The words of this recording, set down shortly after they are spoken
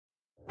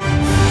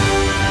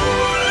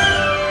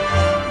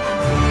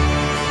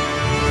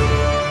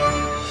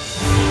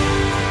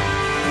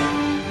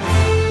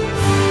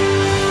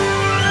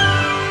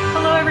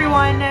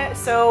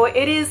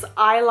it is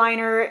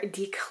eyeliner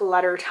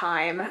declutter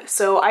time.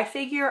 So I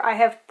figure I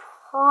have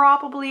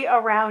probably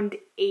around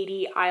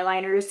 80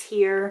 eyeliners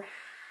here.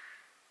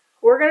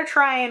 We're gonna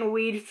try and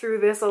weed through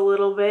this a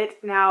little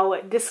bit. Now,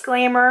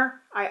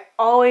 disclaimer, I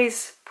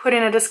always put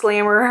in a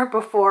disclaimer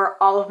before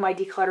all of my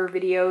declutter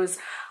videos.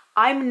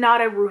 I'm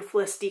not a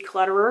ruthless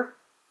declutterer,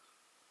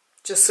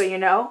 just so you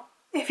know.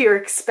 If you're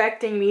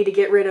expecting me to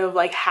get rid of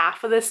like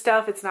half of this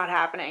stuff, it's not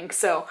happening.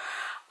 So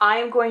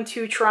I'm going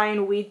to try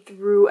and weed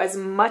through as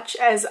much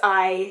as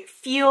I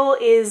feel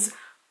is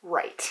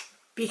right,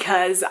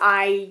 because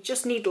I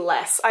just need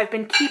less. I've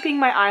been keeping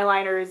my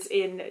eyeliners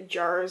in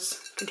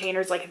jars,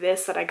 containers like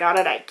this that I got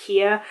at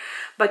IKEA,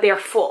 but they're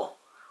full.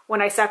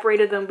 When I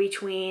separated them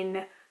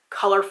between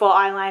colorful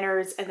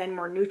eyeliners and then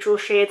more neutral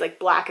shades like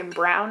black and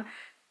brown,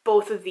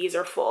 both of these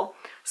are full.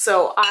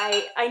 So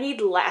I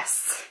need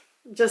less,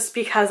 just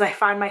because I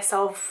find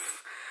myself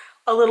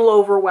a little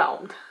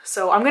overwhelmed.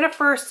 So I'm gonna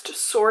first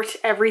sort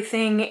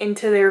everything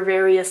into their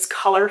various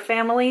color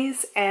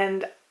families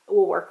and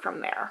we'll work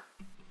from there.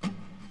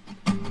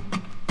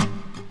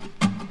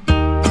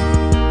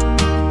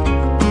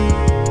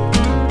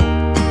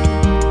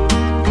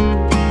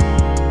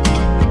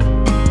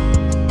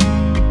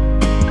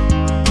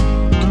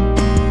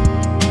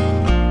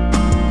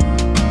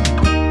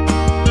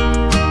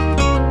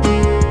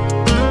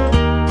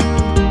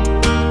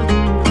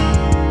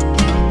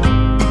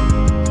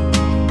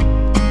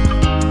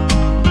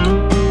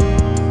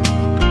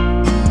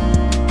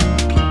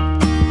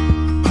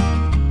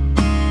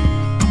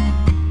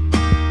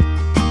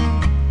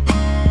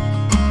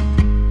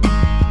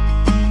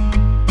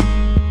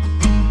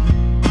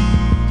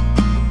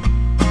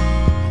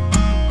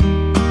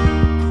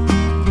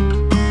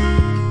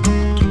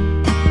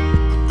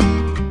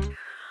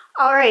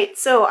 Alright,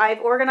 so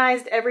I've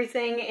organized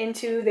everything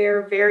into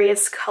their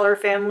various color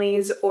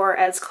families, or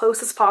as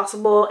close as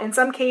possible. In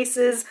some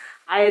cases,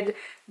 I had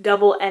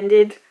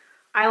double-ended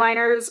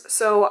eyeliners,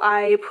 so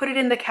I put it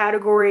in the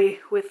category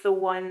with the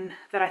one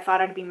that I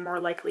thought I'd be more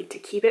likely to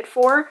keep it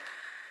for,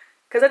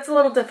 because it's a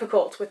little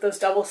difficult with those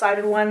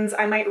double-sided ones.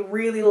 I might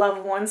really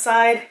love one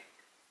side,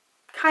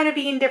 kind of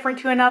be indifferent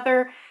to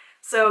another,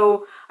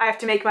 so I have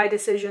to make my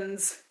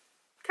decisions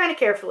kind of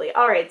carefully.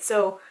 Alright,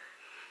 so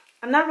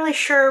I'm not really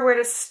sure where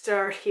to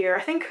start here.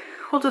 I think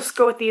we'll just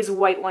go with these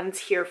white ones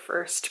here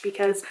first,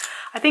 because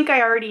I think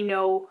I already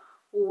know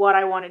what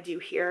I want to do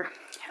here.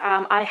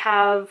 I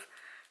have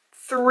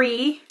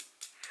 3.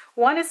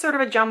 One is sort of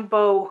a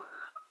jumbo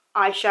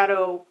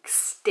eyeshadow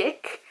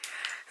stick.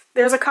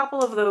 There's a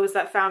couple of those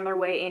that found their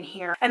way in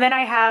here. And then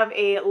I have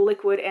a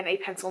liquid and a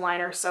pencil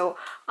liner. So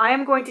I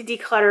am going to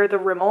declutter the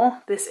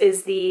Rimmel. This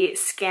is the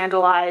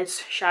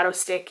Scandalized Shadow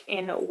Stick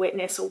in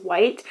Witness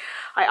White.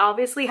 I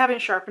obviously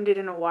haven't sharpened it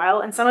in a while,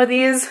 and some of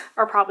these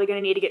are probably going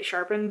to need to get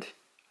sharpened.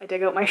 I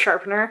dig out my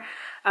sharpener.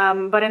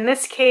 But in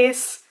this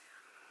case,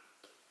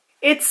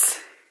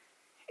 it's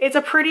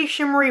a pretty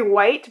shimmery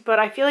white, but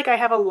I feel like I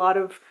have a lot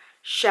of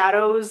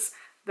shadows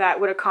that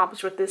would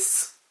accomplish what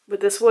this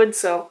would,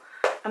 so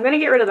I'm gonna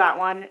get rid of that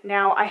one.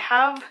 Now I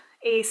have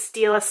a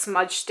Stila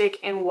smudge stick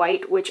in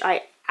white, which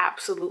I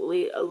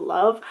absolutely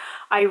love.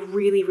 I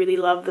really, really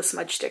love the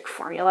smudge stick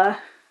formula,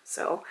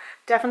 so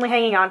definitely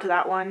hanging on to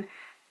that one.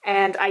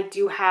 And I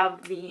do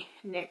have the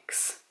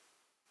NYX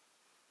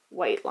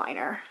white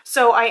liner.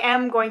 So I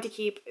am going to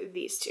keep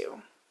these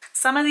 2.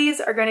 Some of these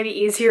are going to be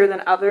easier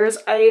than others.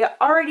 I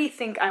already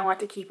think I want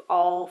to keep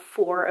all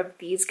 4 of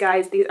these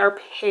guys. These are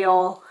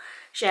pale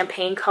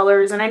champagne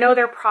colors, and I know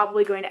they're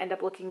probably going to end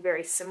up looking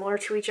very similar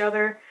to each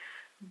other,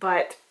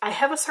 but I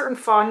have a certain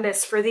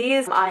fondness for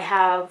these. I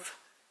have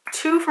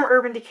 2 from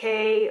Urban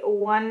Decay,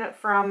 1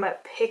 from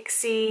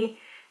Pixie,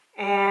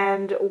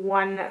 and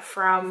 1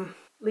 from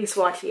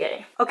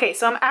Liqui-Pencils. Okay,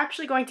 so I'm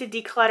actually going to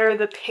declutter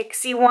the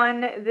Pixie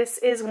one. This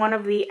is one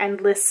of the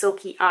Endless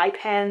Silky Eye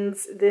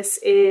Pens. This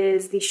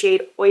is the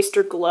shade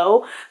Oyster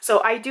Glow.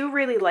 So I do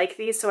really like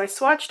these, so I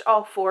swatched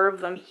all 4 of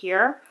them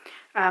here.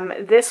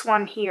 This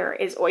one here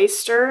is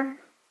Oyster.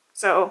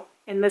 So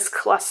in this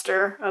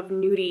cluster of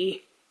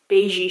nudie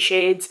beigey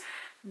shades,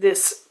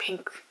 this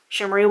pink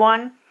shimmery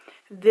one,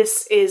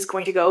 this is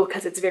going to go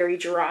because it's very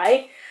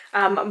dry.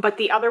 But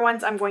the other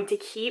ones I'm going to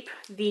keep.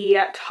 The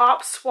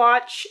top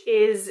swatch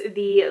is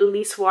the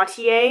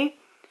Liqui-Pencils.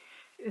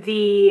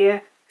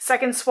 The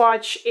second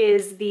swatch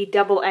is the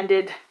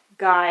double-ended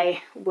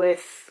guy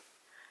with,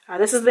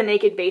 this is the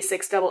Naked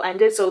Basics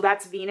double-ended, so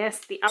that's Venus.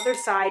 The other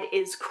side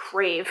is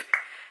Crave,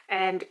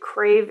 and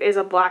Crave is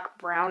a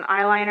black-brown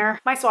eyeliner.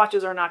 My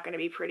swatches are not going to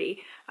be pretty,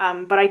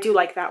 but I do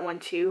like that one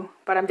too,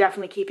 but I'm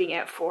definitely keeping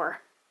it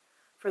for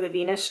the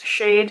Venus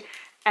shade.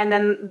 And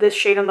then this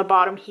shade on the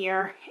bottom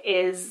here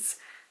is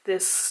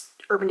this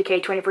Urban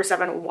Decay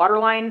 24/7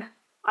 Waterline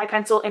eye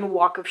pencil in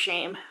Walk of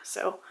Shame.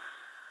 So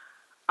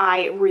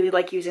I really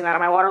like using that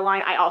on my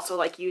waterline. I also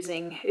like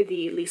using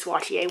the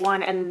Liqui-Pencils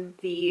one, and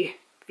the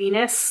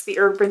Venus, the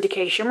Urban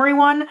Decay shimmery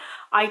one,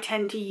 I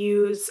tend to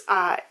use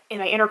in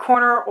my inner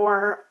corner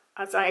or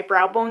as my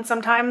brow bone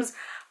sometimes.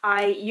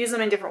 I use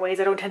them in different ways.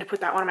 I don't tend to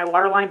put that one on my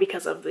waterline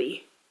because of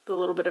the the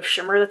little bit of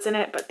shimmer that's in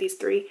it, but these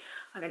three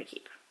I'm going to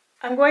keep.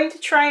 I'm going to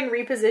try and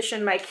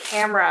reposition my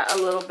camera a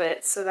little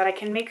bit so that I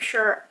can make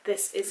sure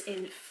this is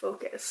in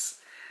focus.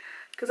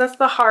 Because that's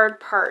the hard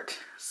part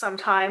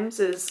sometimes,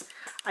 is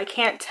I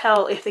can't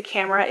tell if the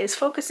camera is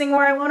focusing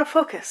where I want to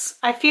focus.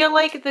 I feel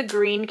like the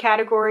green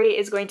category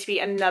is going to be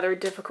another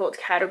difficult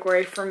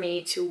category for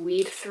me to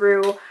weed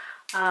through.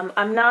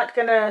 I'm not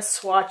gonna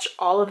swatch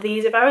all of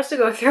these. If I was to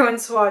go through and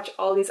swatch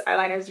all these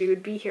eyeliners, we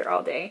would be here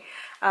all day.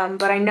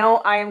 But I know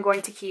I am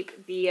going to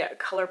keep the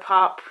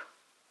ColourPop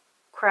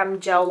Creme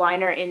Gel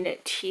Liner in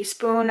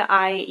Teaspoon.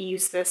 I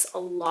use this a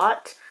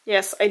lot.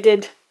 Yes, I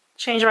did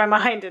change my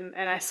mind and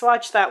I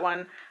swatched that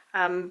one,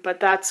 but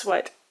that's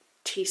what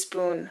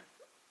Teaspoon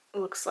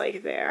looks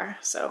like there.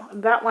 So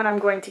that one I'm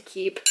going to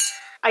keep.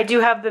 I do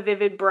have the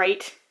Vivid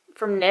Bright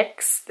from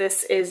NYX.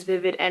 This is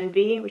Vivid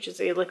Envy, which is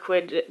a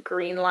liquid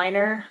green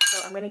liner.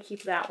 So I'm going to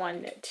keep that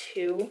one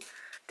too.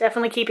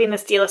 Definitely keeping the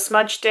Stila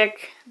Smudge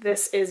Stick.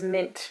 This is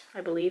Mint,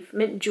 I believe.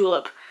 Mint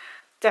Julep.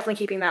 Definitely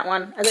keeping that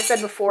one. As I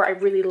said before, I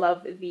really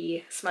love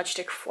the Smudge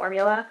Stick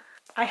formula.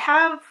 I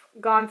have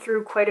gone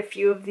through quite a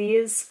few of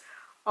these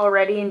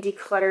already and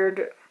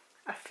decluttered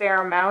a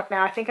fair amount.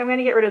 Now I think I'm going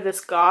to get rid of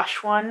this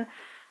Gosh one.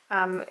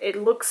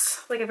 It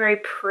looks like a very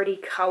pretty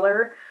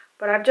color,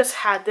 but I've just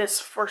had this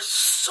for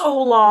so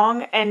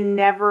long and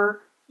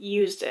never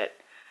used it.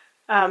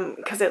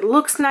 Because it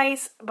looks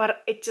nice,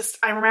 but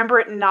I remember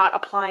it not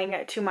applying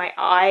it to my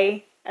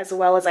eye as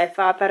well as I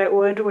thought that it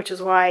would, which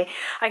is why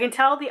I can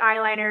tell the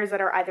eyeliners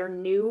that are either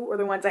new or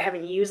the ones I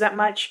haven't used that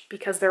much,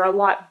 because they're a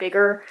lot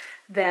bigger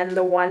than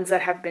the ones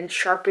that have been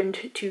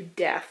sharpened to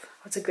death.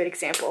 That's a good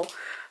example.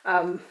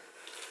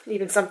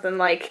 Even something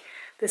like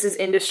this is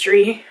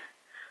Industry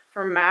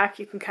from MAC.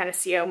 You can kind of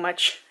see how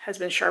much has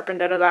been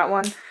sharpened out of that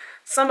one.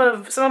 Some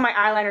of my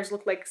eyeliners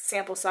look like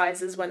sample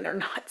sizes when they're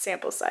not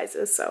sample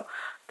sizes. So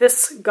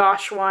this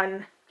Gosh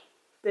one,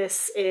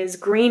 this is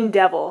Green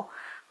Devil,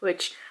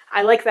 which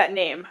I like that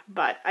name,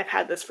 but I've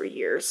had this for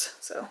years,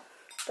 so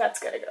that's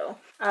gotta go.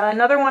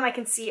 Another one I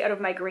can see out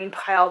of my green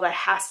pile that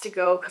has to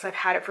go because I've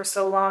had it for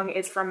so long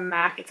is from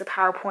MAC. It's a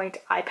PowerPoint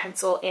eye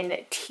pencil in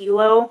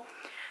Tealo.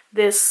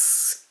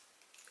 This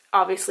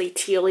obviously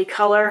tealy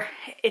color.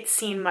 It's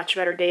seen much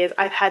better days.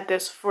 I've had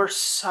this for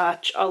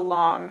such a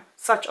long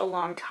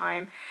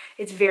time.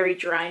 It's very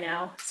dry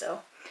now,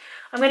 so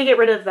I'm gonna get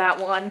rid of that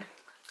one.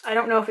 I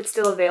don't know if it's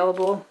still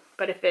available,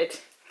 but if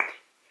it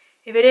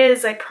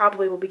is, I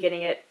probably will be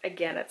getting it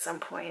again at some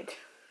point.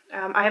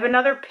 I have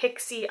another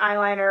Pixie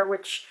eyeliner,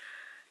 which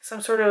some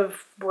sort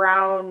of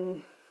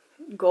brown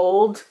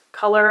gold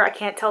color. I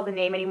can't tell the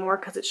name anymore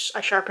because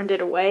I sharpened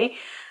it away,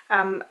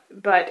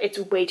 but it's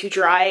way too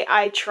dry.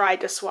 I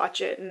tried to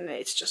swatch it and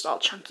it's just all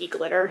chunky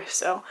glitter,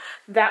 so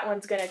that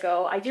one's gonna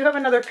go. I do have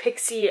another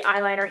Pixie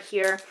eyeliner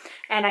here,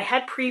 and I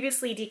had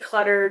previously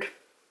decluttered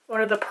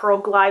one of the Pearl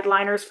Glide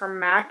liners from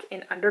MAC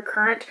in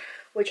Undercurrent,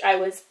 which I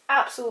was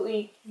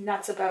absolutely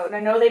nuts about. And I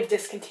know they've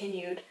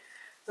discontinued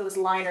those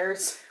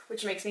liners,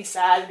 which makes me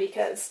sad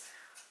because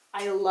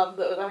I love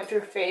those. I went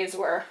through a phase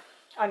where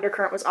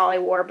Undercurrent was all I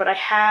wore, but I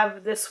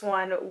have this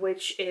one,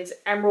 which is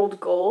Emerald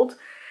Gold,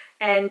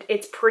 and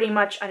it's pretty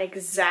much an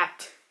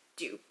exact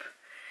dupe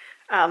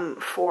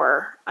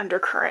for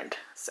Undercurrent.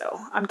 So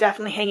I'm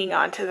definitely hanging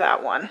on to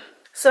that one.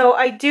 So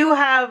I do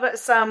have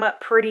some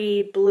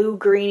pretty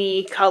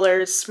blue-greeny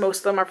colors. Most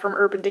of them are from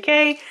Urban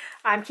Decay.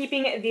 I'm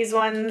keeping these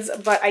ones,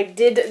 but I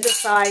did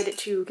decide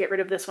to get rid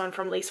of this one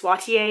from Lace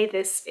Wattier.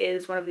 This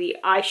is one of the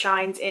eye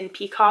shines in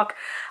Peacock.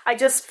 I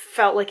just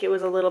felt like it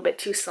was a little bit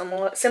too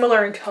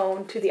similar in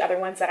tone to the other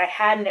ones that I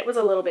had, and it was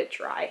a little bit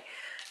dry.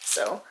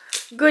 So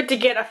good to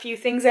get a few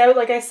things out,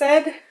 like I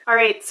said. All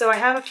right, so I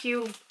have a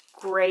few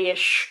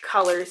grayish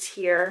colors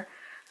here.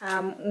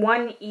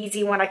 One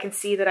easy one I can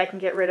see that I can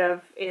get rid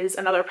of is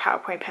another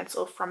PowerPoint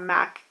pencil from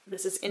MAC.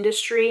 This is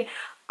Industry.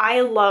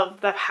 I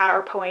love the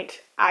PowerPoint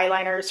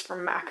eyeliners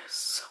from MAC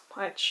so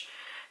much.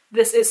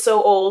 This is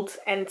so old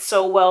and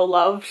so well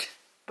loved,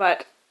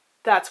 but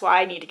that's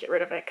why I need to get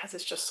rid of it, because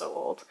it's just so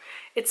old.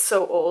 It's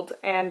so old,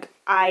 and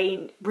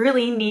I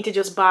really need to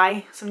just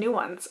buy some new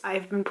ones.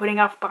 I've been putting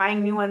off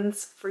buying new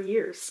ones for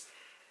years,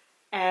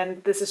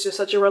 and this is just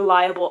such a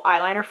reliable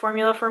eyeliner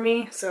formula for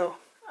me, so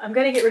I'm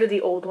going to get rid of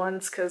the old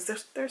ones because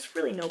there's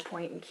really no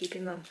point in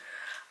keeping them.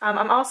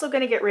 I'm also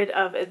going to get rid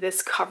of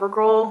this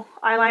CoverGirl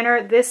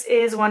eyeliner. This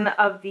is one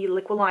of the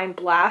Liquiline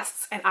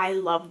Blasts, and I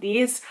love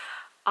these.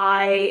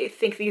 I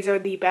think these are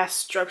the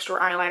best drugstore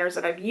eyeliners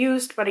that I've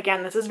used, but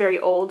again, this is very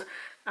old.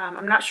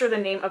 I'm not sure the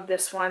name of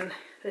this one,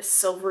 this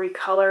silvery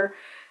color.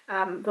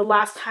 The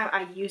last time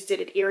I used it,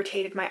 it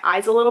irritated my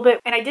eyes a little bit,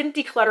 and I didn't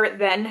declutter it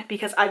then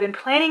because I've been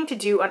planning to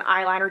do an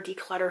eyeliner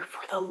declutter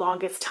for the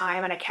longest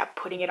time, and I kept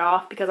putting it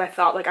off because I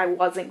thought like I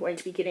wasn't going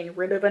to be getting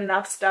rid of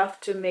enough stuff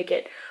to make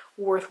it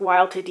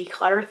worthwhile to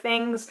declutter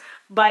things.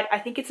 But I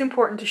think it's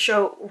important to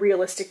show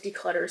realistic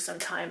declutters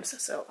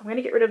sometimes, so I'm going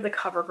to get rid of the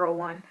CoverGirl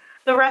one.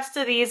 The rest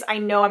of these I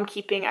know I'm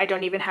keeping. I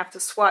don't even have to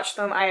swatch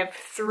them. I have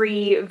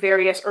 3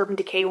 various Urban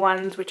Decay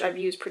ones, which I've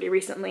used pretty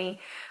recently.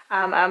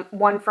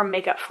 One from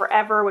Makeup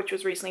Forever, which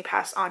was recently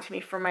passed on to me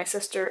from my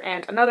sister,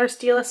 and another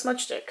Stila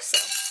Smudge Stick. So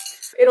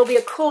it'll be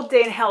a cold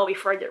day in hell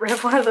before I get rid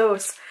of one of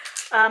those.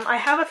 I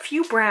have a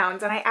few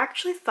browns, and I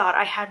actually thought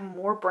I had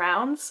more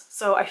browns,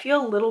 so I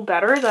feel a little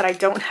better that I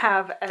don't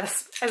have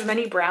as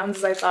many browns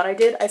as I thought I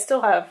did. I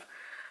still have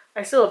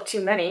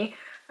too many.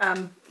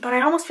 But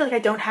I almost feel like I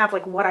don't have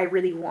like what I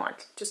really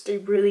want. Just a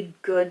really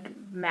good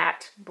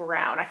matte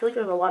brown. I feel like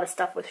there's a lot of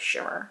stuff with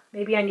shimmer.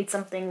 Maybe I need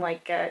something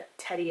like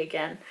Teddy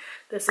again.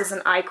 This is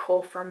an eye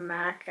kohl from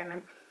MAC,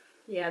 and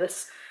yeah,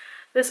 this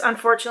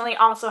unfortunately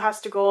also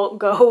has to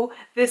go.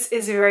 This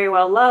is very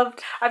well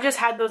loved. I've just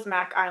had those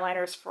MAC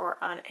eyeliners for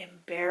an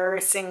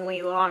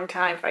embarrassingly long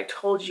time. If I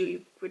told you,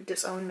 you would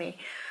disown me.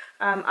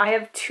 I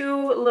have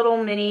 2 little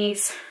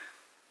minis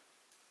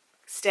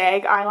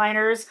Stag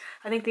eyeliners.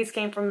 I think these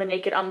came from the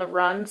Naked on the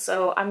Run,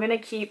 so I'm gonna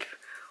keep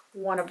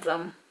one of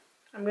them.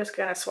 I'm just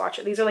gonna swatch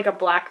it. These are like a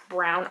black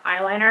brown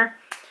eyeliner.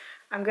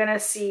 I'm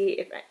gonna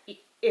see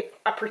if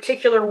a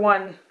particular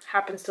one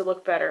happens to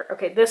look better.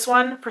 Okay, this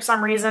one, for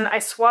some reason, I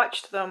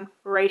swatched them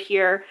right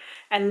here,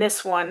 and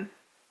this one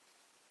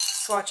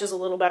swatches a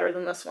little better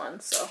than this one,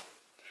 so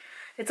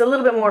it's a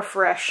little bit more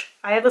fresh.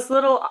 I have this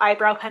little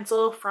eyebrow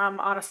pencil from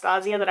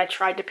Anastasia that I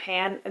tried to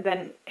pan and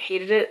then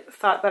hated it.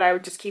 Thought that I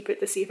would just keep it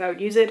to see if I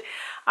would use it.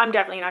 I'm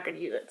definitely not going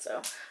to use it,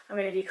 so I'm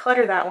going to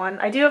declutter that one.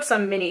 I do have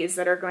some minis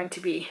that are going to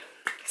be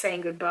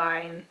saying goodbye.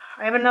 And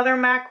I have another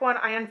MAC one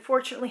I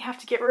unfortunately have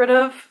to get rid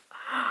of.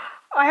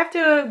 I have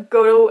to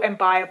go and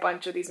buy a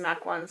bunch of these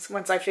MAC ones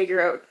once I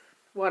figure out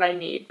what I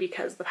need,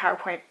 because the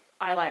PowerPoint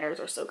eyeliners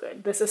are so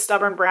good. This is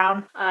Stubborn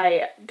Brown.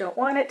 I don't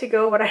want it to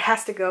go, but it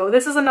has to go.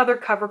 This is another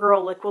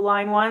CoverGirl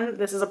Liquiline one.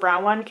 This is a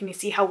brown one. Can you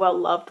see how well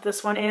loved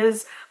this one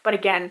is? But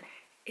again,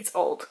 it's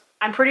old.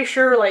 I'm pretty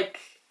sure like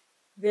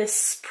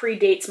this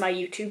predates my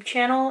YouTube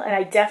channel, and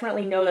I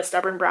definitely know that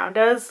Stubborn Brown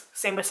does.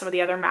 Same with some of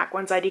the other MAC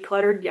ones I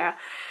decluttered. Yeah,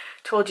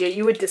 told you,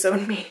 you would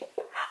disown me.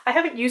 I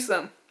haven't used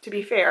them, to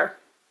be fair,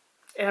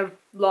 in a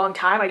long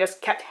time. I just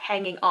kept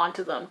hanging on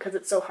to them because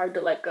it's so hard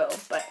to let go,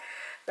 but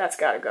that's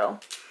gotta go.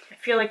 I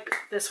feel like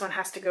this one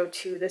has to go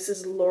too. This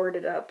is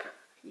Lorded Up.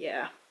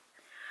 Yeah.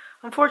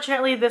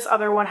 Unfortunately, this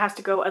other one has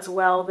to go as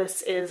well.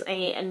 This is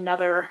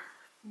another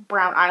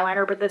brown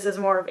eyeliner, but this is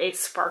more of a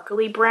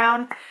sparkly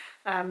brown.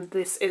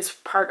 This is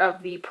part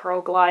of the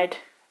Pro Glide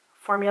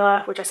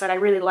formula, which I said I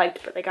really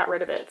liked, but they got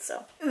rid of it.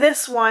 So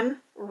this one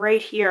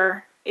right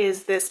here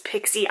is this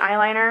Pixie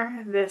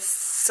eyeliner, this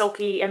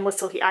silky, endless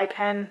silky eye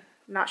pen.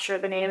 Not sure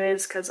the name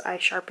is because I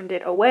sharpened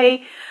it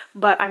away,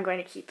 but I'm going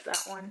to keep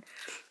that one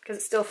because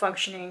it's still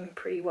functioning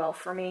pretty well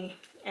for me.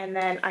 And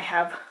then I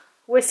have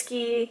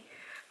Whiskey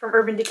from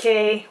Urban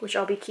Decay, which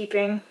I'll be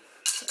keeping.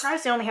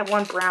 Surprised I only have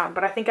one brown,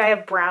 but I think I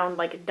have brown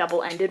like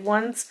double-ended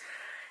ones.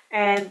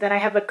 And then I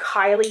have a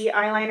Kylie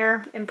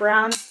eyeliner in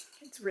brown.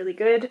 It's really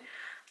good.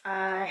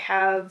 I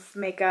have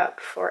Makeup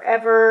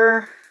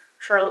Forever,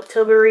 Charlotte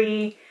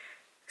Tilbury,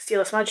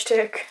 Stila Smudge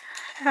Stick,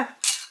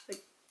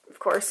 of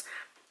course.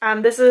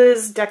 This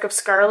is Deck of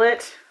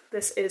Scarlet.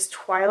 This is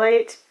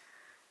Twilight.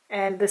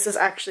 And this is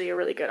actually a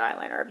really good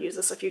eyeliner. I've used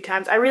this a few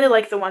times. I really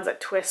like the ones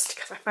that twist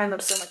because I find them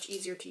so much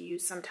easier to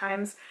use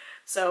sometimes.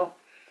 So,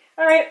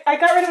 alright, I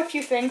got rid of a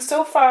few things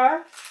so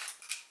far.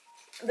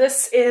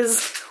 This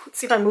is, let's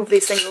see if I move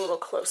these things a little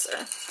closer.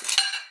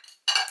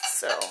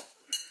 So,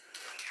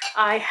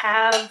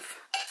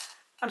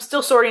 I'm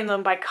still sorting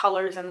them by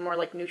colors and more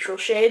like neutral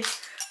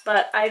shades,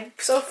 but I've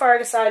so far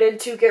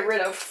decided to get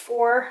rid of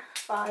 4,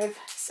 5,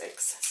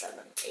 6, 7,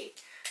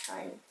 8,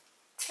 9,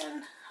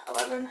 10,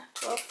 11,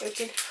 12,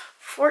 13,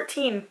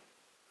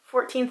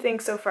 14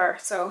 things so far,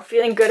 so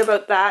feeling good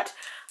about that.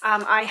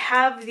 I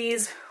have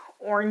these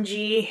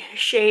orangey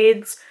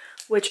shades,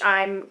 which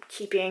I'm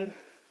keeping,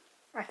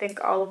 I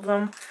think all of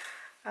them.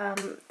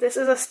 This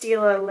is a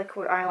Stila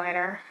liquid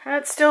eyeliner, and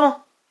it's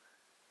still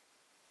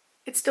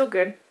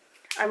good.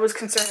 I was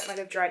concerned it might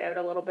have dried out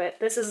a little bit.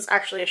 This is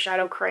actually a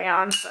shadow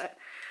crayon, but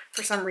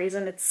for some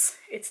reason it's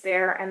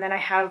there. And then I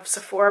have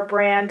Sephora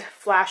brand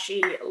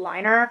Flashy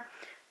Liner.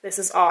 This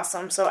is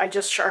awesome. So I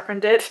just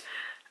sharpened it,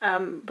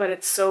 but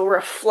it's so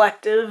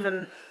reflective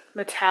and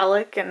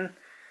metallic and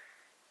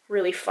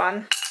really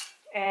fun.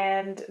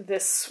 And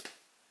this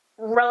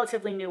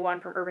relatively new one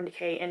from Urban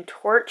Decay in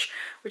Torch,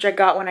 which I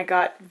got when I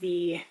got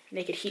the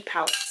Naked Heat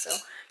palette. So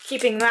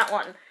keeping that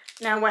one.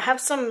 Now I have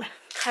some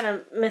kind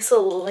of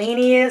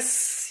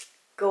miscellaneous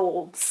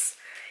golds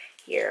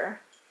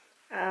here,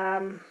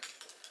 and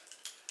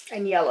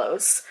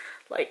yellows,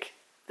 like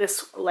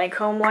this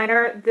Lancome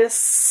liner.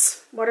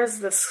 This, what is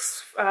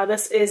this?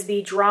 This is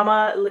the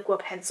Drama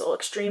Liqui-Pencil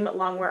Extreme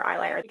Longwear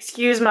Eyeliner.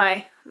 Excuse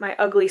my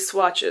ugly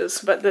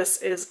swatches, but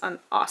this is an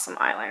awesome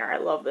eyeliner. I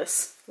love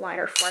this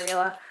liner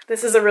formula.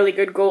 This is a really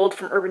good gold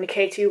from Urban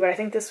Decay too, but I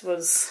think this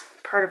was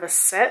part of a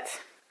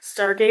set.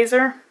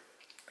 Stargazer,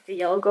 like a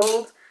yellow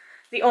gold.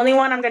 The only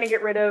one I'm going to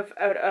get rid of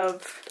out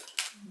of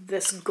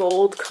this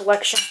gold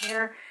collection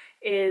here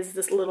is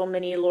this little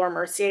mini Laura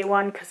Mercier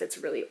one because it's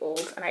really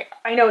old and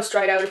I know it's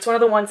dried out. It's one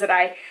of the ones that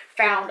I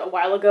found a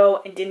while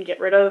ago and didn't get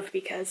rid of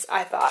because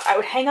I thought I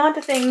would hang on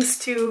to things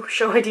to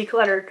show I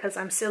declutter because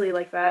I'm silly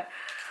like that.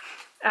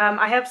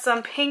 I have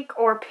some pink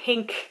or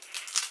pink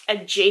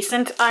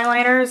adjacent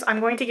eyeliners. I'm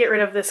going to get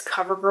rid of this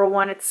CoverGirl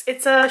one.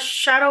 It's a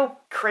shadow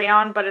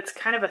crayon, but it's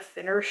kind of a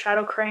thinner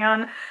shadow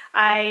crayon.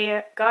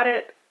 I got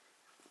it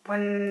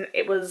when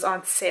it was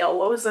on sale.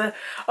 What was the...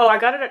 Oh, I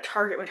got it at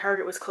Target when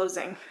Target was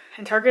closing.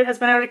 And Target has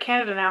been out of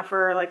Canada now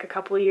for like a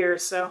couple of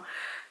years. So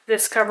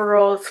this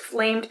CoverGirl is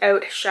Flamed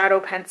Out Shadow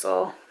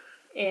Pencil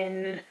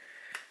in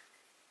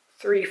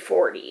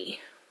 340.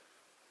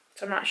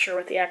 So I'm not sure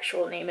what the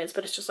actual name is,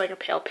 but it's just like a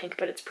pale pink,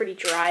 but it's pretty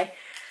dry.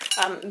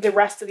 The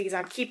rest of these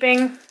I'm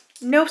keeping.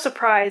 No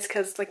surprise,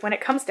 because like when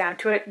it comes down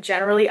to it,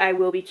 generally I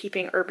will be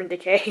keeping Urban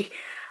Decay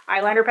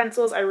eyeliner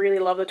pencils. I really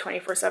love the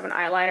 24/7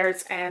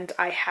 eyeliners, and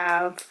I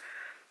have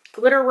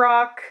Glitter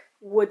Rock,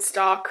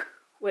 Woodstock,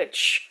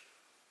 which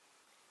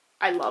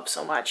I love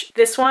so much.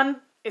 This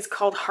one is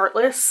called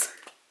Heartless.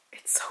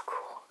 It's so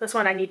cool. This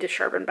one I need to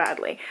sharpen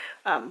badly,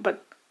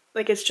 but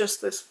like it's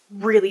just this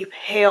really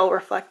pale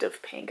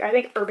reflective pink. I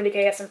think Urban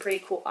Decay has some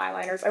pretty cool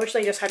eyeliners. I wish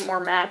they just had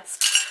more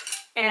mattes.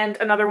 And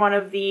another one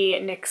of the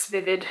NYX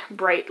Vivid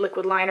Bright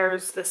liquid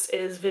liners. This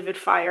is Vivid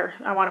Fire.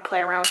 I want to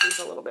play around with these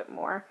a little bit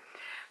more.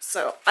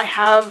 So I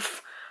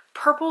have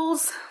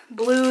purples,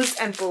 blues,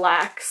 and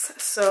blacks.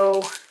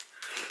 So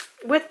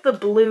with the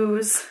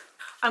blues,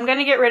 I'm going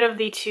to get rid of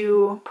the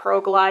two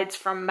Pro Glides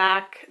from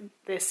MAC.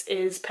 This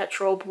is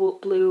Petrol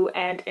Blue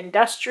and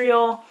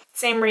Industrial.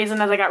 Same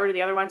reason as I got rid of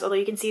the other ones, although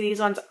you can see these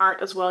ones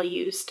aren't as well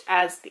used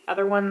as the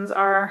other ones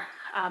are.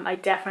 I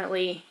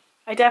definitely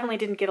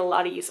didn't get a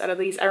lot of use out of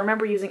these. I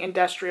remember using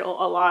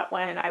Industrial a lot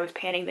when I was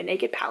panning the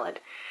Naked palette.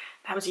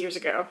 That was years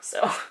ago,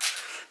 so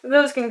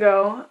those can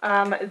go.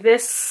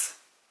 This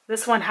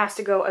one has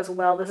to go as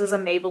well. This is a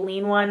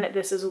Maybelline one.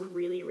 This is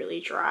really,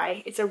 really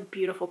dry. It's a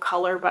beautiful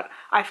color, but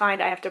I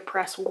find I have to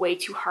press way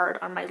too hard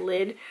on my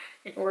lid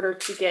in order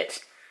to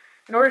get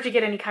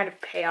any kind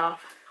of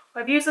payoff.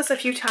 I've used this a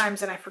few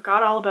times and I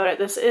forgot all about it.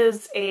 This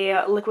is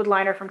a liquid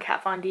liner from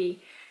Kat Von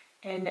D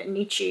in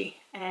Nietzsche,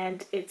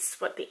 and it's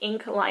the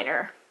ink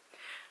liner.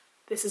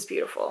 This is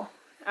beautiful.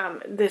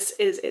 This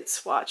is it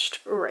swatched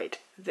right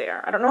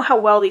there. I don't know how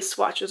well these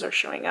swatches are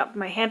showing up.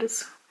 My hand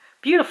is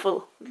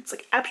beautiful. It's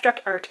like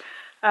abstract art.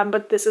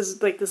 But this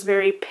is like this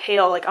very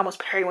pale, like almost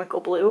periwinkle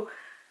blue.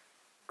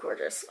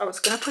 Gorgeous. I was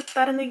gonna put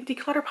that in the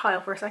declutter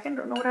pile for a second.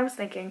 Don't know what I was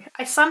thinking.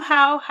 I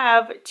somehow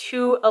have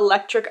two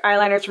electric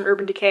eyeliners from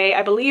Urban Decay.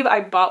 I believe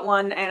I bought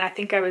one and I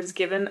think I was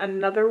given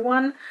another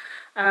one.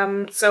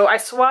 So I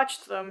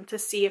swatched them to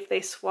see if they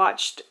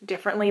swatched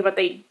differently, but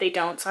they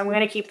don't. So I'm going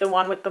to keep the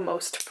one with the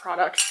most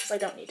product because I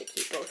don't need to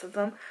keep both of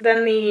them.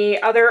 Then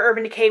the other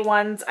Urban Decay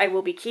ones I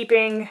will be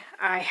keeping.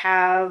 I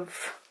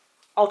have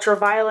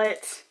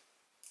Ultraviolet,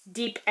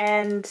 Deep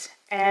End,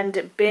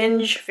 and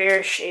Binge,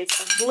 various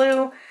shades of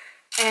blue.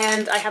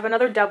 And I have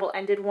another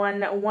double-ended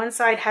one. One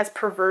side has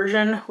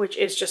Perversion, which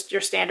is just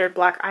your standard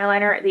black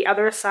eyeliner. The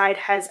other side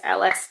has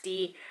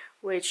LSD,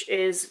 which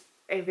is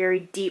a very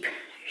deep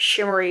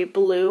shimmery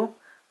blue,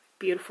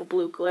 beautiful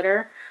blue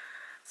glitter.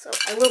 So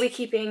I will be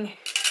keeping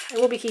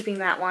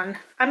that one.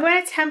 I'm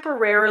going to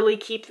temporarily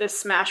keep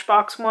this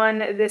Smashbox one.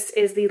 This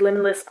is the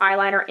Limitless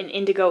Eyeliner in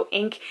Indigo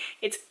Ink.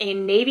 It's a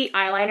navy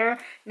eyeliner.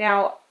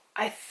 Now,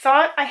 I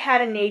thought I had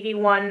a navy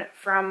one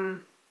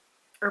from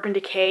Urban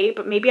Decay,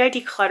 but maybe I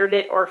decluttered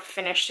it or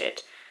finished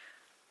it.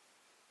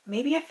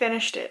 Maybe I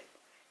finished it.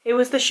 It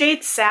was the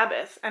shade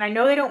Sabbath, and I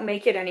know they don't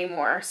make it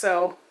anymore,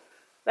 so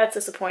that's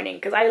disappointing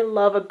because I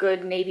love a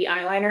good navy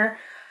eyeliner.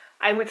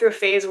 I went through a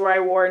phase where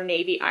I wore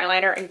navy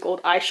eyeliner and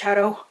gold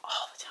eyeshadow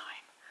all the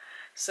time.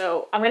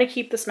 So I'm going to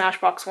keep the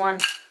Smashbox one,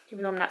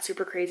 even though I'm not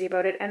super crazy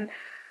about it. And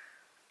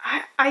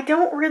I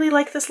don't really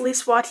like this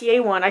Lise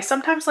Watier one. I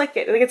sometimes like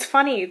it. Like, it's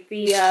funny,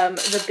 the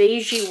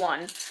beigey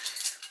one,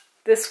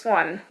 this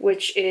one,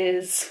 which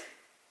is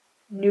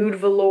Nude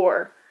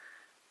Velour,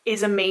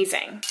 is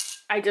amazing.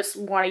 I just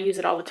want to use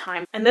it all the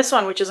time. And this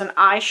one, which is an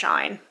eye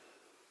shine,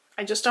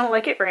 I just don't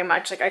like it very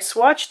much. Like, I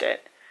swatched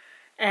it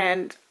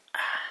and,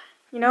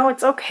 you know,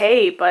 it's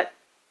okay, but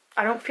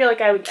I don't feel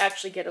like I would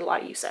actually get a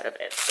lot of use out of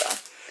it, so.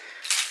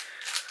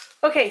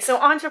 Okay, so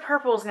on to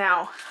purples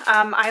now.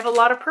 I have a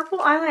lot of purple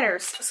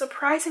eyeliners,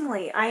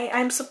 surprisingly.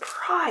 I'm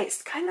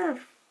surprised, kind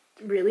of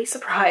really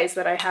surprised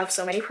that I have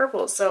so many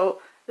purples.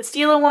 So the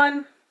Stila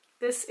one,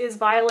 this is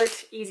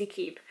Violet, easy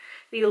keep.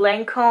 The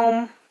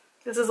Lancome,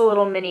 this is a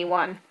little mini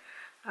one.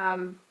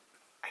 I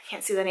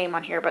can't see the name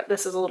on here, but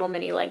this is a little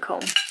mini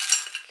Lancome.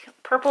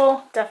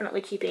 Purple,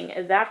 definitely keeping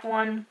that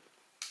one.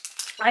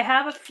 I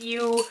have a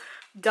few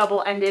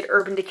double-ended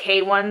Urban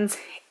Decay ones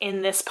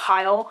in this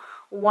pile.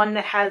 One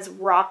that has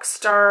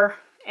Rockstar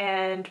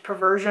and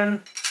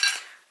Perversion.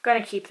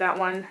 Gonna keep that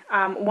one.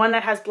 One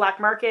that has Black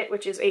Market,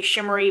 which is a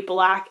shimmery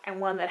black,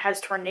 and one that has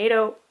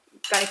Tornado.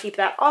 Gonna keep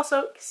that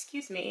also,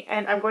 excuse me.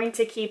 And I'm going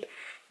to keep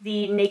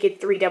the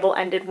Naked 3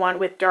 double-ended one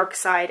with Dark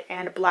Side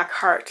and Black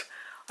Heart.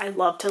 I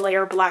love to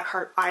layer Black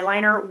Heart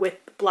eyeliner with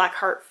Black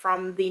Heart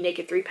from the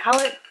Naked 3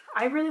 palette.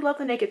 I really love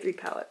the Naked 3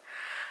 palette.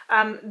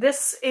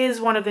 This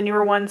is one of the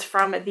newer ones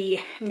from the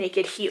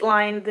Naked Heat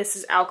line. This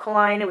is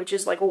Alkaline, which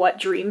is like what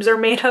dreams are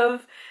made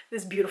of.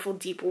 This beautiful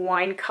deep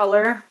wine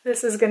color.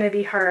 This is gonna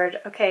be hard.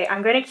 Okay,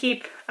 I'm gonna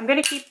keep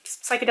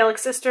Psychedelic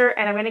Sister,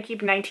 and I'm gonna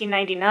keep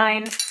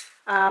 1999.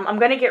 I'm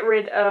gonna get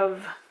rid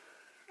of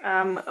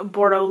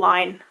Bordeaux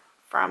Line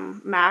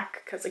from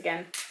MAC, because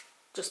again,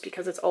 just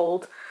because it's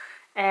old.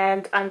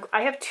 And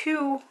I have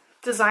two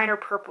designer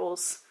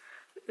purples,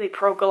 the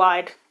Pro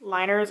Glide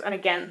liners, and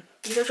again,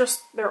 these are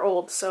just, they're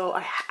old, so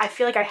I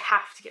feel like I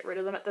have to get rid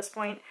of them at this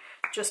point,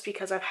 just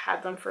because I've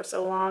had them for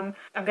so long.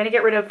 I'm gonna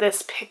get rid of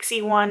this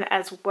Pixie one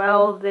as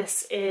well.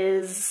 This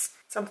is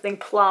something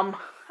Plum.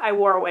 I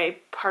wore away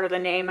part of the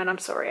name, and I'm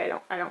sorry,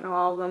 I don't know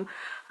all of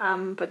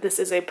them. But this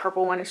is a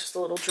purple one. It's just a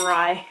little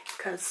dry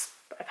because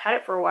I've had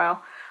it for a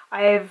while.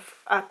 I have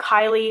a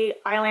Kylie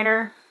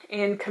eyeliner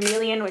in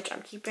Chameleon, which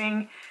I'm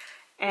keeping,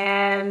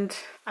 and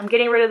I'm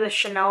getting rid of the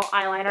Chanel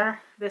eyeliner.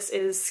 This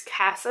is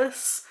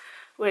Cassis,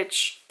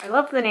 which I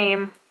love the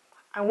name.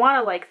 I want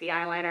to like the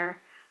eyeliner,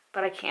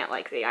 but I can't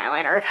like the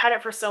eyeliner. I've had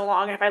it for so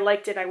long, and if I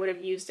liked it, I would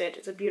have used it.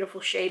 It's a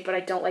beautiful shade, but I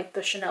don't like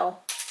the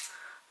Chanel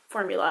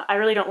formula. I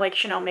really don't like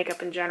Chanel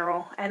makeup in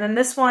general. And then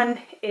this one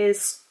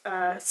is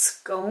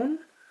Scone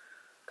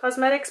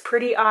Cosmetics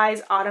Pretty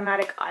Eyes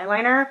Automatic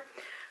Eyeliner.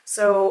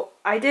 So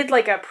I did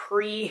like a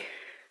pre-search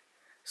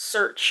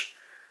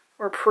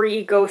or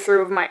pre-go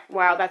through of my,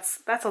 wow,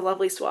 that's a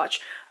lovely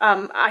swatch.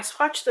 I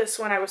swatched this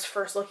when I was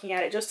first looking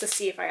at it just to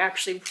see if I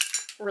actually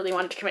really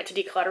wanted to commit to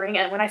decluttering,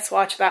 and when I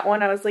swatched that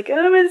one, I was like,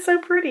 oh, it's so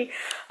pretty.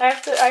 I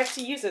have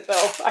to use it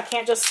though. I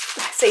can't just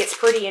say it's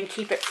pretty and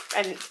keep it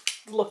and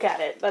look at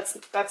it.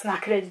 That's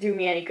not gonna do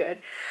me any good.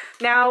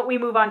 Now we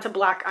move on to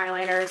black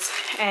eyeliners,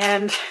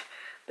 and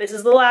this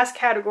is the last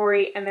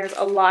category, and there's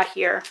a lot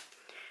here.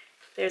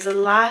 There's a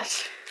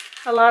lot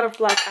of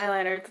black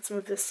eyeliner. Let's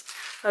move this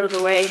out of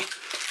the way.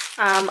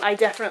 I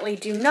definitely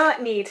do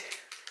not need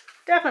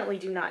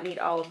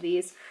all of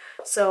these.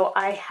 So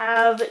I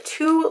have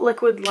 2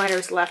 liquid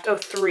liners left. Oh,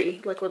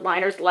 3 liquid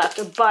liners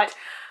left, but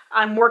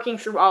I'm working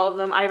through all of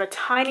them. I have a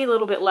tiny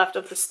little bit left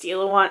of the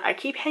Stila one. I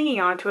keep hanging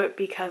on to it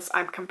because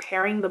I'm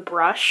comparing the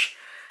brush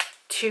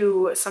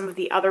to some of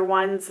the other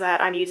ones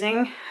that I'm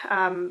using.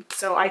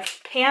 So I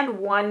panned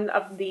one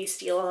of the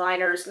Stila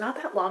liners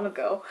not that long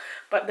ago,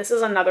 but this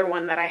is another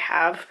one that I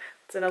have.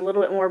 It's in a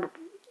little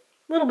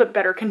bit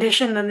better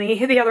condition than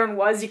the other one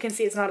was. You can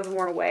see it's not as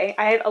worn away.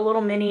 I have a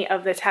little mini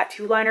of the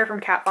tattoo liner from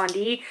Kat Von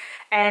D,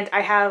 and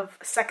I have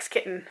Sex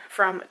Kitten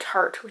from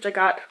Tarte, which I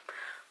got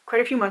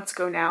quite a few months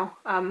ago now.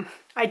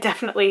 I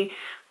definitely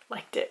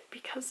liked it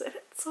because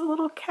it's a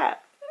little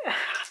cat.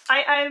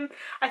 I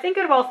think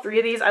out of all 3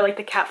 of these, I like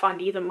the Kat Von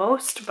D the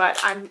most, but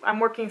I'm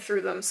working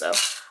through them, so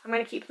I'm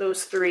going to keep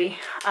those 3.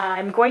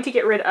 I'm going to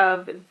get rid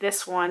of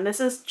this one. This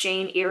is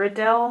Jane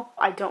Iredale.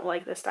 I don't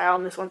like this style,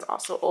 and this one's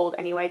also old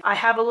anyway. I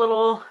have a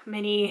little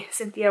mini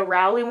Cynthia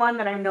Rowley one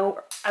that I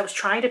know I was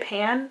trying to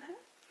pan.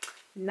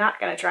 Not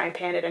going to try and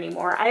pan it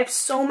anymore. I have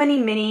so many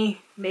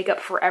mini Makeup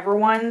Forever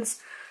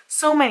ones.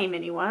 So many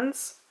mini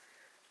ones.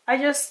 I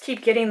just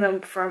keep getting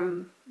them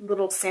from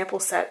little sample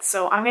sets,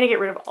 so I'm going to get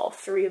rid of all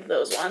 3 of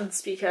those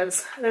ones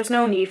because there's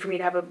no need for me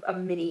to have a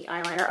mini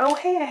eyeliner. Oh,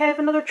 hey, I have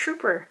another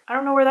Trooper. I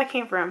don't know where that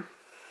came from.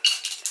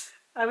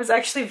 I was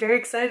actually very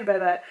excited by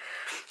that.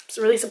 I was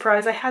really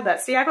surprised I had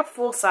that. See, I have a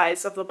full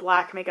size of the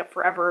black Makeup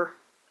Forever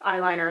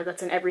eyeliner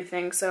that's in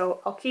everything, so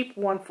I'll keep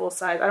one full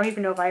size. I don't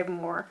even know if I have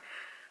more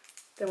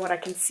than what I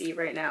can see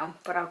right now,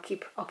 but I'll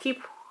keep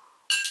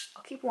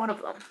one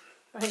of them.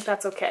 I think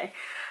that's okay.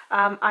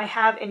 I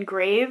have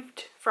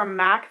Engraved from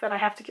MAC that I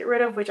have to get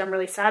rid of, which I'm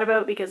really sad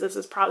about because this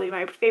is probably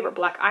my favorite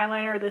black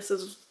eyeliner. This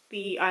is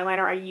the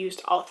eyeliner I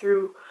used all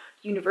through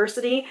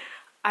university.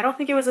 I don't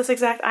think it was this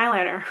exact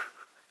eyeliner.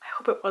 I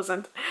hope it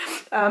wasn't.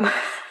 I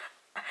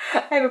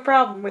have a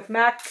problem with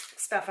MAC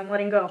stuff I'm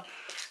letting go.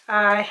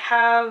 I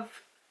have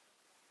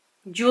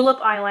Julep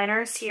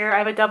eyeliners here. I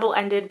have a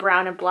double-ended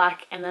brown and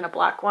black and then a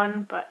black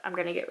one, but I'm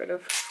going to get rid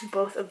of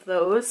both of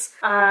those.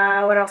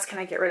 What else can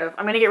I get rid of?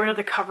 I'm going to get rid of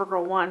the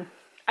CoverGirl one.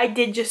 I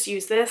did just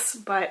use this,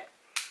 but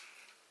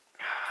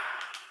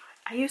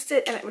I used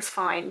it and it was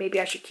fine. Maybe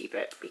I should keep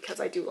it because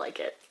I do like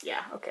it.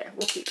 Yeah, okay,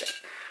 we'll keep it.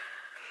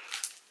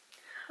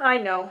 I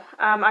know.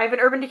 I have an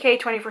Urban Decay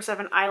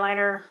 24/7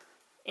 eyeliner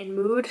in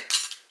Mood.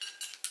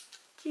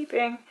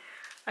 Keeping.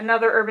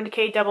 Another Urban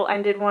Decay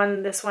double-ended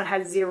one. This one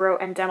has Zero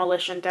and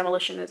Demolition.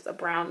 Demolition is a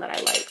brown that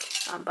I like,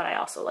 but I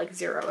also like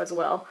Zero as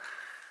well.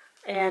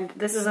 And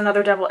this is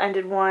another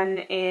double-ended one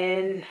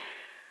in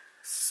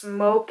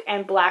Smoke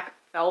and Black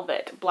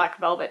Velvet. Black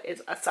Velvet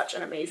is such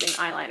an amazing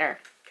eyeliner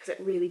because it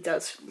really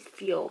does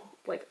feel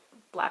like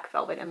black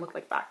velvet and look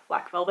like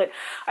black velvet.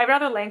 I have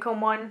another Lancome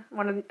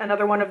one,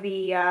 another one of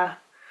the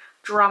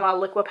Drama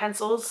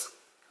Liqui-Pencils,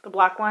 the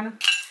black one,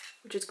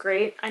 which is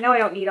great. I know I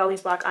don't need all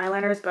these black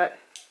eyeliners, but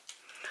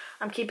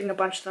I'm keeping a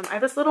bunch of them. I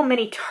have this little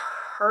mini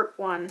Tarte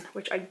one,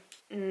 which I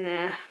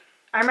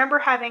remember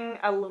having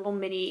a little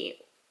mini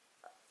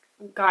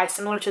guy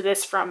similar to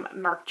this from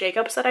Marc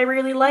Jacobs that I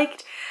really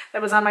liked.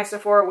 That was on my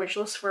Sephora wish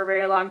list for a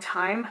very long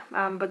time,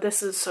 but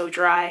this is so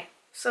dry,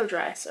 so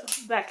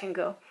that can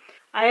go.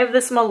 I have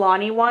this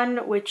Milani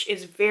one, which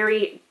is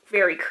very,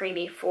 very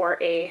creamy for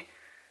a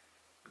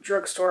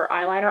drugstore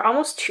eyeliner.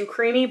 Almost too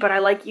creamy, but I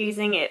like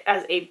using it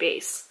as a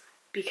base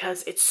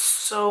because it's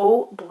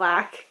so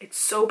black, it's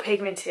so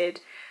pigmented.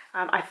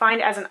 I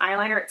find as an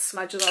eyeliner it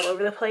smudges all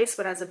over the place,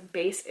 but as a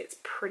base it's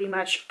pretty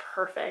much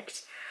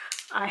perfect.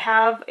 I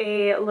have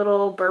a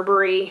little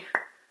Burberry,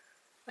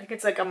 like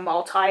it's like a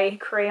multi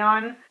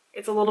crayon.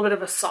 It's a little bit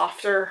of a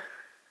softer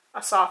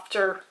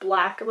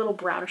black, a little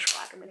brownish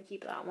black. I'm gonna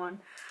keep that one.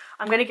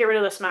 I'm gonna get rid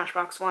of the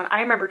Smashbox one.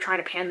 I remember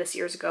trying to pan this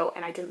years ago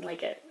and I didn't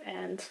like it,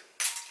 and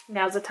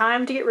now's the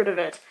time to get rid of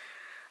it.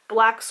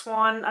 Black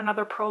Swan,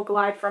 another Pro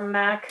Glide from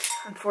MAC.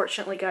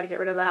 Unfortunately, got to get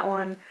rid of that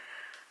one.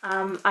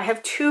 I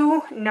have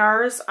two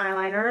NARS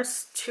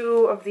eyeliners,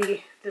 two of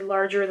the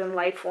larger than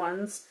life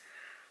ones.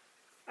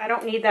 I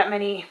don't need that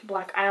many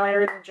black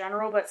eyeliners in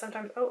general, but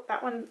sometimes, oh,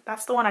 that one,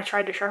 that's the one I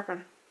tried to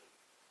sharpen.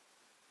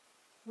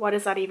 What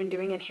is that even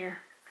doing in here?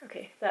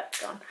 Okay,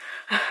 that's gone.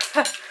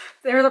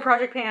 There's a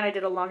project pan I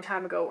did a long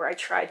time ago where I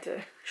tried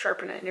to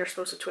sharpen it and you're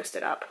supposed to twist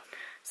it up.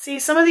 See,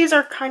 some of these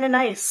are kind of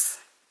nice.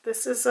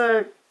 This is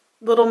a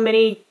little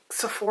mini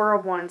Sephora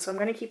one, so I'm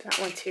going to keep that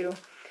one too.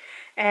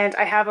 And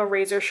I have a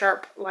razor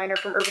sharp liner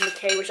from Urban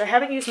Decay, which I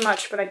haven't used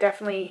much, but I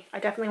definitely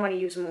want to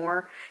use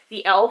more.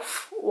 The Elle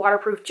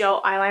waterproof gel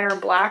eyeliner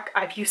in black.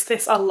 I've used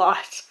this a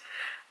lot.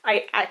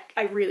 I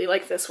really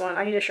like this one.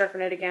 I need to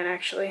sharpen it again,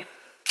 actually.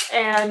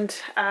 And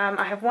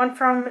I have one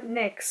from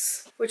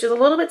NYX, which is a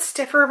little bit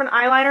stiffer of an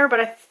eyeliner, but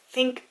I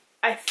think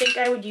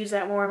I would use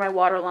that more in my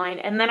waterline.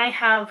 And then I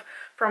have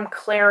from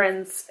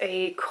Clarins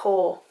a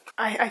kohl.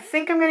 I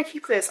think I'm gonna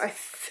keep this. I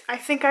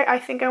think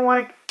I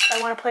want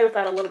to play with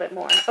that a little bit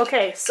more.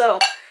 Okay, so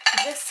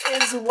this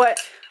is what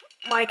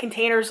my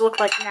containers look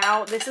like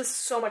now. This is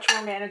so much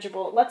more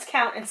manageable. Let's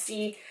count and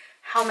see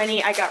how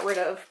many I got rid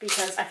of,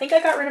 because I think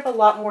I got rid of a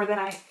lot more than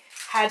I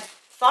had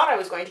thought I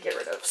was going to get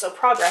rid of. So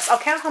progress. I'll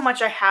count how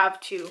much I have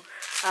too,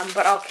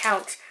 but I'll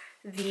count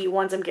the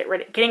ones I'm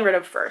getting rid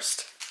of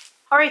first.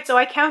 All right, so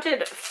I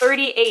counted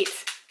 38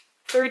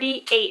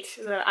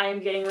 that I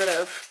am getting rid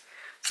of.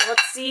 So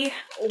let's see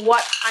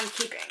what I'm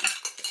keeping.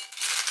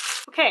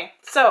 Okay,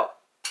 so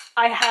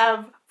I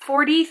have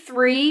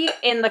 43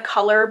 in the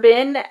color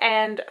bin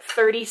and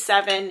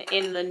 37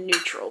 in the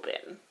neutral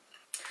bin.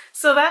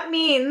 So that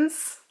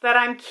means that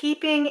I'm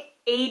keeping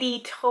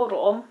 80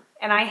 total,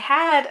 and I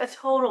had a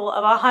total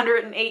of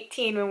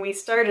 118 when we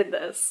started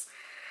this.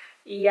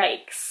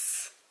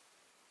 Yikes.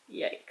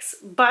 Yikes.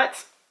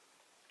 But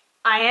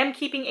I am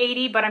keeping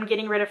 80, but I'm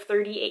getting rid of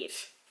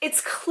 38. It's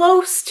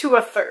close to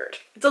a third.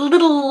 It's a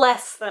little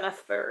less than a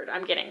third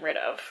I'm getting rid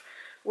of,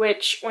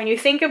 which when you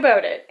think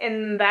about it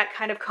in that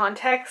kind of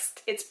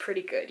context, it's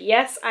pretty good.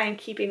 Yes, I am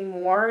keeping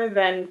more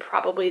than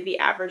probably the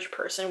average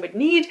person would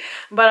need,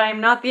 but I'm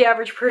not the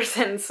average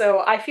person, so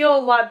I feel a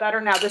lot better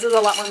now. This is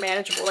a lot more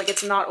manageable. Like,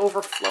 it's not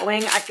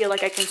overflowing. I feel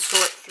like I can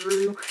sort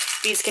through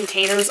these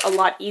containers a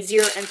lot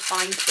easier and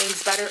find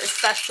things better,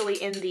 especially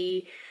in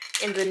the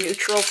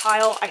neutral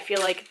pile. I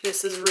feel like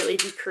this is really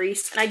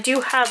decreased. And I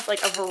do have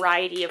like a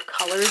variety of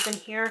colors in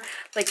here.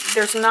 Like,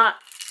 there's not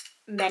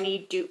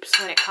many dupes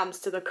when it comes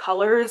to the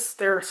colors.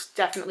 There's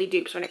definitely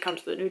dupes when it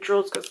comes to the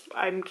neutrals because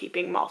I'm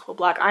keeping multiple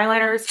black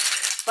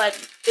eyeliners,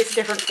 but it's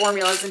different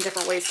formulas and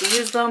different ways to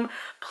use them.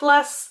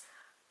 Plus,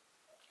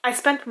 I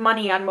spent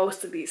money on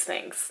most of these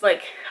things.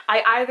 Like,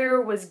 I either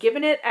was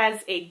given it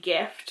as a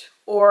gift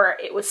or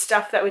it was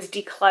stuff that was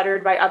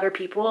decluttered by other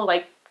people,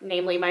 like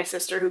namely my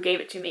sister who gave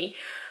it to me,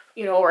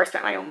 you know, or I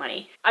spent my own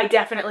money. I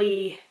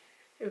definitely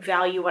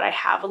value what I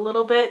have a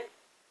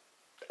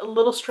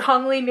little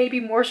strongly, maybe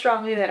more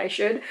strongly than I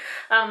should.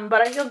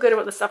 But I feel good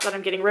about the stuff that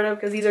I'm getting rid of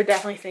because these are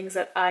definitely things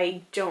that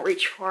I don't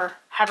reach for,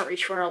 haven't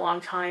reached for in a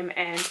long time,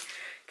 and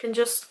can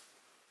just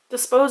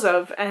dispose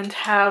of and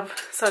have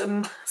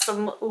some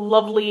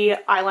lovely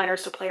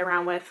eyeliners to play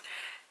around with.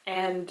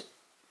 And,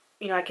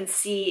 you know, I can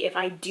see if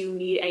I do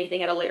need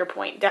anything at a later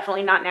point.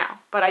 Definitely not now,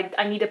 but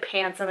I need to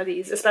pan some of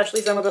these,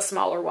 especially some of the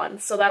smaller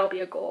ones. So that'll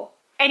be a goal.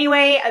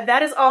 Anyway,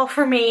 that is all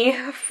for me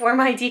for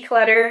my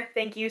declutter.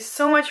 Thank you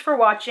so much for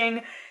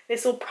watching.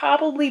 This will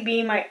probably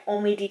be my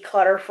only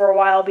declutter for a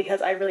while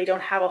because I really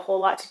don't have a whole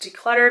lot to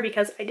declutter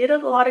because I did a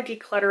lot of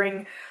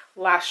decluttering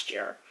last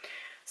year.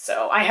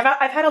 So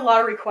I've had a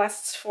lot of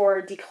requests for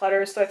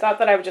declutters, so I thought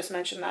that I would just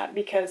mention that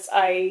because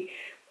I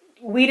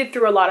weeded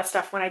through a lot of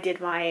stuff when I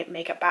did my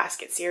makeup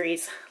basket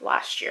series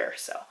last year.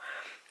 So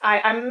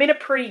I'm in a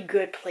pretty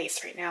good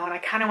place right now and I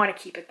kind of want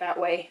to keep it that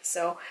way.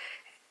 So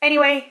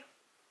anyway,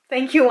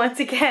 thank you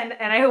once again,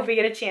 and I hope we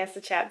get a chance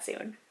to chat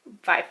soon.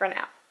 Bye for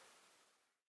now.